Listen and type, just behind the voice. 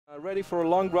Ready for a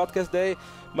long broadcast day,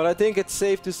 but I think it's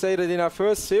safe to say that in our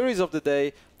first series of the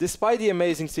day, despite the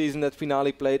amazing season that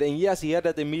Finale played, and yes, he had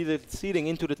that immediate seeding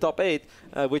into the top 8,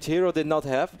 which Hero did not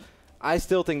have, I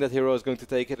still think that Hero is going to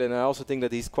take it, and I also think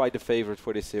that he's quite the favorite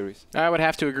for this series. I would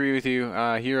have to agree with you.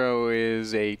 Hero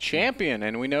is a champion,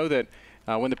 and we know that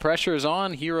when the pressure is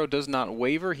on, Hero does not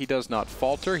waver, he does not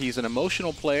falter. He's an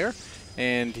emotional player,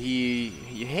 and he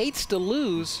hates to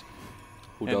lose.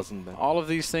 Who doesn't, man? All of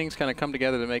these things kind of come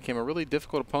together to make him a really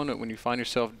difficult opponent when you find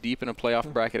yourself deep in a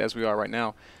playoff bracket as we are right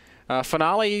now.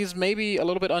 Finale is maybe a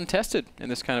little bit untested in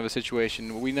this kind of a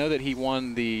situation. We know that he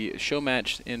won the show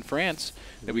match in France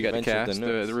that we got to cast,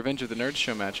 the Revenge of the Nerds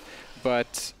show match.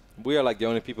 But we are like the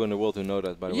only people in the world who know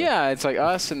that, by the way. Yeah, it's like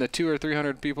us and the 200 or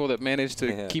 300 people that managed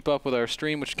to keep up with our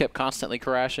stream, which kept constantly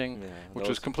crashing, which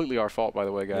was completely our fault, by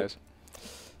the way, guys.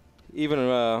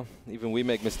 Even we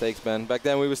make mistakes, man. Back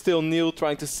then we were still new,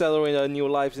 trying to celebrate our new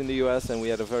lives in the US, and we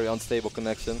had a very unstable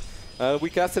connection. We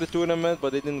casted a tournament,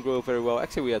 but it didn't grow very well.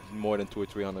 Actually, we had more than 200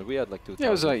 or 300. We had like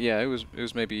 2,000. Yeah, it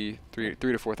was maybe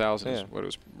 3,000 to 4,000. Is what it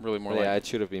was really more like. Yeah, it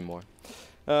should have been more.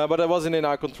 But it wasn't in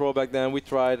our control back then. We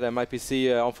tried. My PC,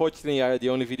 unfortunately, I had the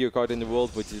only video card in the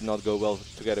world which did not go well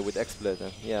together with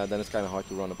XSplit. Yeah, then it's kind of hard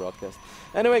to run a broadcast.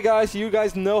 Anyway, guys, you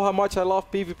guys know how much I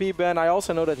love PvP, Ben. I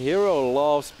also know that Hero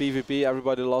loves PvP.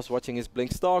 Everybody loves watching his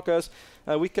Blink Stalkers.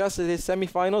 We casted his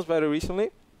semifinals very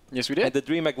recently. Yes, we did. At the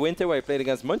DreamHack Winter, where he played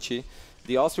against Munchie.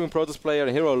 The Austrian Protoss player,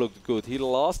 Hero, looked good. He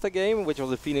lost a game, which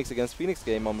was a Phoenix against Phoenix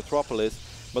game on Metropolis.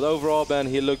 But overall, Ben,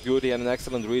 he looked good. He had an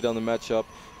excellent read on the matchup.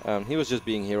 He was just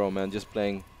being Hero, man, just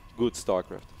playing good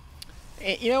StarCraft.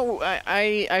 You know,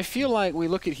 I feel like we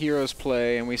look at Hero's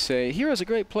play and we say, Hero's a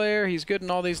great player, he's good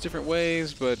in all these different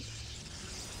ways, but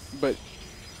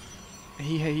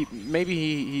maybe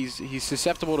he's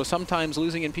susceptible to sometimes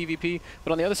losing in PvP.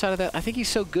 But on the other side of that, I think he's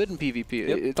so good in PvP.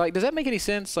 It's like, does that make any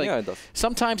sense? Like, yeah, it does.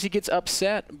 Sometimes he gets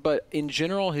upset, but in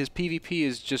general, his PvP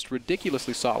is just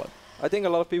ridiculously solid. I think a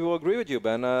lot of people will agree with you,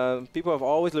 Ben. People have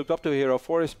always looked up to Hero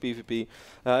for his PvP.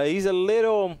 He's a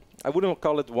little, I wouldn't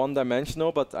call it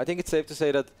one-dimensional, but I think it's safe to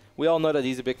say that we all know that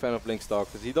he's a big fan of Blink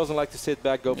Stalkers. He doesn't like to sit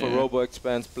back, go for Robo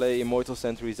Expanse, play Immortal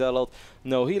Sentry Zealot.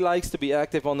 No, he likes to be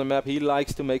active on the map. He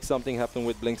likes to make something happen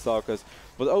with Blink Stalkers.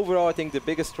 But overall, I think the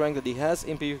biggest strength that he has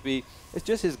in PvP is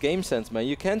just his game sense, man.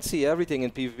 You can't see everything in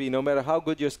PvP, no matter how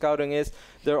good your scouting is.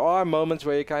 There are moments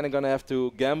where you're kind of going to have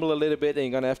to gamble a little bit, and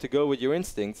you're going to have to go with your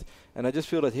instincts. And I just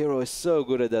feel that Hero is so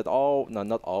good at that.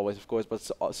 Not always, of course, but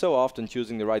so often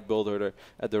choosing the right build order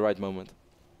at the right moment.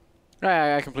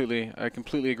 I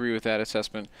completely agree with that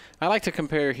assessment. I like to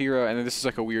compare Hero, and this is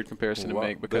like a weird comparison to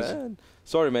make because.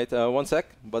 Sorry, mate. 1 sec.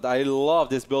 But I love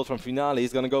this build from Finale.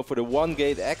 He's gonna go for the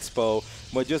 1-gate Expo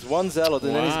with just 1 Zealot,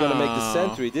 and then he's gonna make the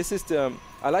Sentry. This is the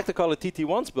I like to call it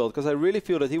TT1's build because I really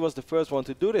feel that he was the first one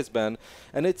to do this, Ben.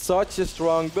 And it's such a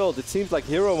strong build. It seems like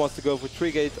Hero wants to go for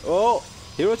 3-gate. Oh,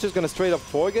 Hero's just gonna straight up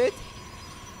 4-gate.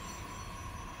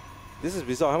 This is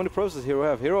bizarre. How many pros does Hero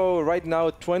have? Hero right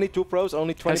now 22 pros,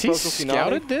 only 20 pros for Finale. Has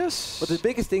he scouted this? But the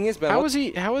biggest thing is, Ben. How is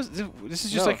this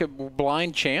is just like a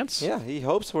blind chance? Yeah, he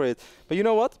hopes for it. But you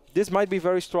know what? This might be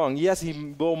very strong. Yes,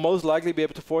 he will most likely be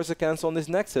able to force a cancel on this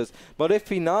Nexus. But if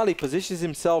Finale positions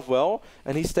himself well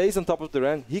and he stays on top of the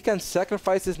rank, he can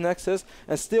sacrifice this Nexus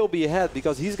and still be ahead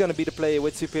because he's going to be the player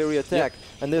with superior attack.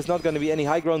 And there's not going to be any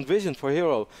high ground vision for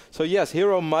Hero. So yes,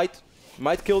 Hero might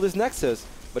kill this Nexus.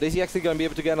 But is he actually going to be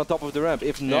able to get on top of the ramp?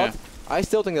 If not, I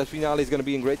still think that Finale is going to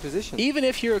be in great position. Even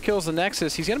if Hero kills the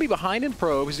Nexus, he's going to be behind in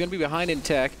probe, he's going to be behind in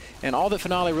tech, and all that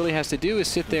Finale really has to do is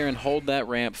sit there and hold that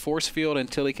ramp, force field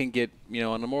until he can get, you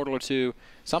know, an Immortal or two,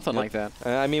 something like that.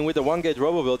 I mean, with the 1-gate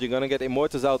Robo build, you're going to get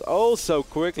Immortals out so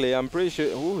quickly. I'm pretty sure.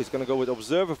 Ooh, he's going to go with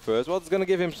Observer first. Well, it's going to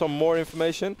give him some more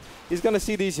information. He's going to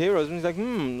see these heroes, and he's like,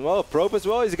 well, probe as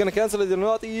well. Is he going to cancel it or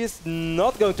not? He is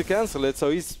not going to cancel it,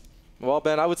 so he's. Well,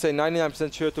 Ben, I would say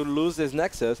 99% sure to lose this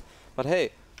Nexus. But hey,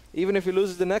 even if he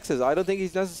loses the Nexus, I don't think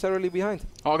he's necessarily behind.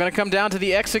 All going to come down to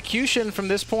the execution from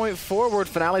this point forward.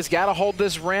 Finale's got to hold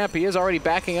this ramp. He is already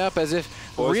backing up as if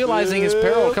realizing his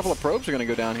peril. A couple of probes are going to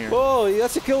go down here. Oh, he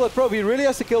has to kill that probe. He really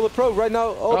has to kill the probe right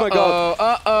now. Oh, my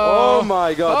God. Oh,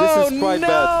 my God. This is quite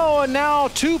bad. Oh, no. Now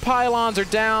 2 pylons are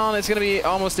down. It's going to be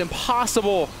almost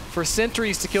impossible for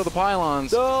sentries to kill the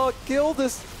pylons. Oh, kill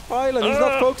this pylon. He's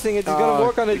not focusing it. He's going to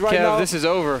work on it right now. This is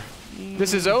over.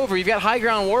 This is over. You've got high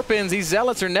ground warp-ins. These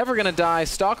Zealots are never going to die.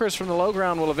 Stalkers from the low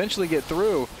ground will eventually get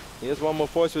through. He has one more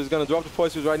force field. He's going to drop the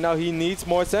force field right now. He needs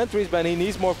more sentries, Ben. He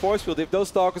needs more force field. If those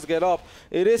stalkers get up,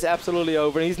 it is absolutely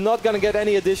over. And he's not going to get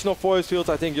any additional force fields.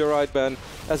 I think you're right, Ben.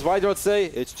 As Whiterod say,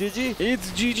 it's GG.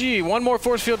 It's GG. One more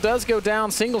force field does go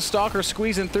down. Single stalker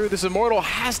squeezing through. This Immortal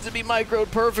has to be microed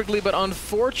perfectly, but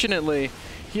unfortunately,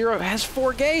 Hero has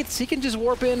 4 gates. He can just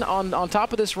warp in on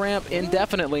top of this ramp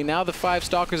indefinitely. Now the 5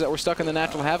 stalkers that were stuck in the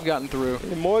natural have gotten through.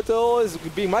 Immortal is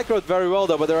being microed very well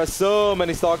though, but there are so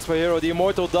many stalkers for Hero. The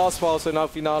Immortal does fall, so now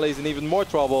Finale is in even more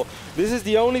trouble. This is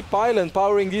the only pylon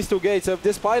powering these 2 gates. So if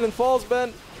this pylon falls,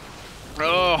 Ben...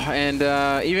 Oh, and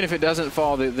even if it doesn't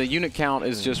fall, the unit count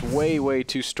is just way, way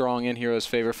too strong in Hero's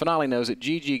favor. Finale knows it.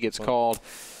 GG gets called.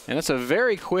 And that's a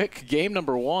very quick game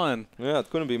number 1. Yeah, it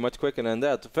couldn't be much quicker than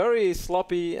that. Very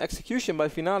sloppy execution by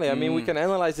Finale. I mean, we can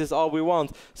analyze this all we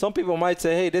want. Some people might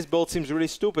say, hey, this build seems really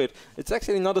stupid. It's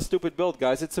actually not a stupid build,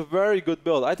 guys. It's a very good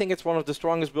build. I think it's one of the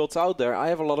strongest builds out there. I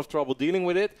have a lot of trouble dealing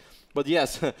with it. But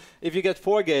yes, if you get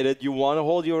 4 gated, you want to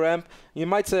hold your ramp. You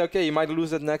might say, okay, you might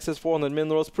lose that Nexus, 400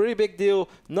 minerals. Pretty big deal.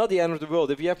 Not the end of the world.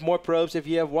 If you have more probes, if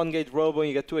you have 1 gate robo and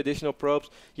you get 2 additional probes,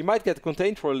 you might get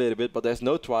contained for a little bit, but there's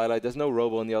no Twilight, there's no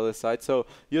robo on the other side. So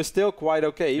you're still quite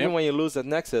okay, even when you lose that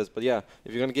Nexus. But yeah,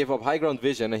 if you're going to give up high ground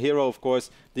vision, a Hero, of course,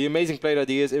 the amazing play that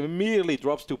he is, immediately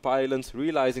drops 2 pylons,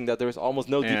 realizing that there is almost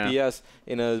no DPS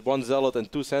in a 1 Zealot and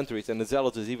 2 sentries, and the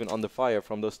Zealot is even under fire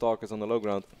from those stalkers on the low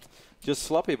ground. Just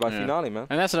sloppy by Finale, man.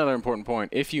 And that's another important point.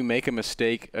 If you make a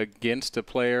mistake against a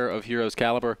player of Hero's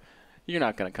caliber, you're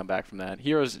not going to come back from that.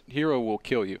 Hero will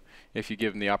kill you if you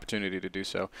give him the opportunity to do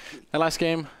so. That last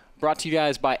game brought to you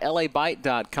guys by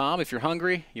LAByte.com. If you're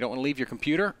hungry, you don't want to leave your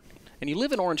computer, and you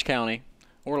live in Orange County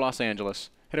or Los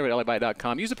Angeles, head over to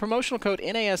LAByte.com. Use the promotional code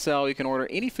NASL. You can order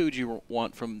any food you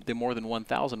want from the more than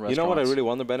 1,000 restaurants. You know what I really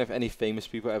wonder, Ben, if any famous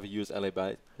people ever use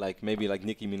LAByte? Like maybe like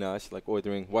Nicki Minaj, like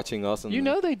watching us. And you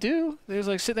know they do. They're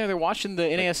like sitting there, they're watching the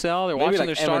NASL, they're watching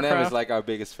their StarCraft. Eminem is like our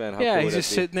biggest fan. How yeah, cool he's just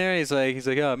sitting there. He's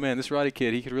like, oh man, this Roddy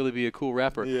kid, he could really be a cool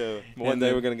rapper. Yeah. One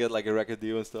day we're gonna get like a record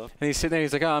deal and stuff. And he's sitting there.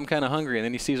 He's like, oh, I'm kind of hungry. And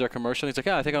then he sees our commercial. And he's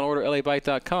like, oh, I think I'll order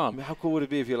LAByte.com. I mean, how cool would it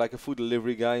be if you're like a food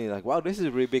delivery guy and you're like, wow, this is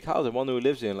a really big house. I wonder who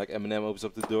lives in. Like Eminem opens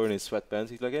up the door in his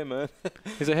sweatpants. He's like, hey man.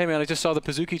 He's like, hey man, I just saw the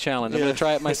Pazuki challenge. I'm gonna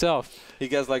try it myself. He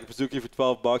gets like a Pazuki for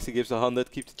 $12. He gives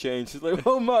 100, keep the change. He's like,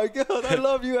 oh my god, I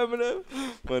love you, Eminem.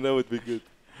 Man, that would be good.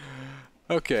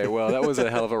 Okay, well, that was a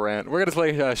hell of a rant. We're gonna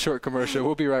play a short commercial.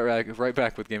 We'll be right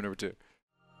back with game number 2.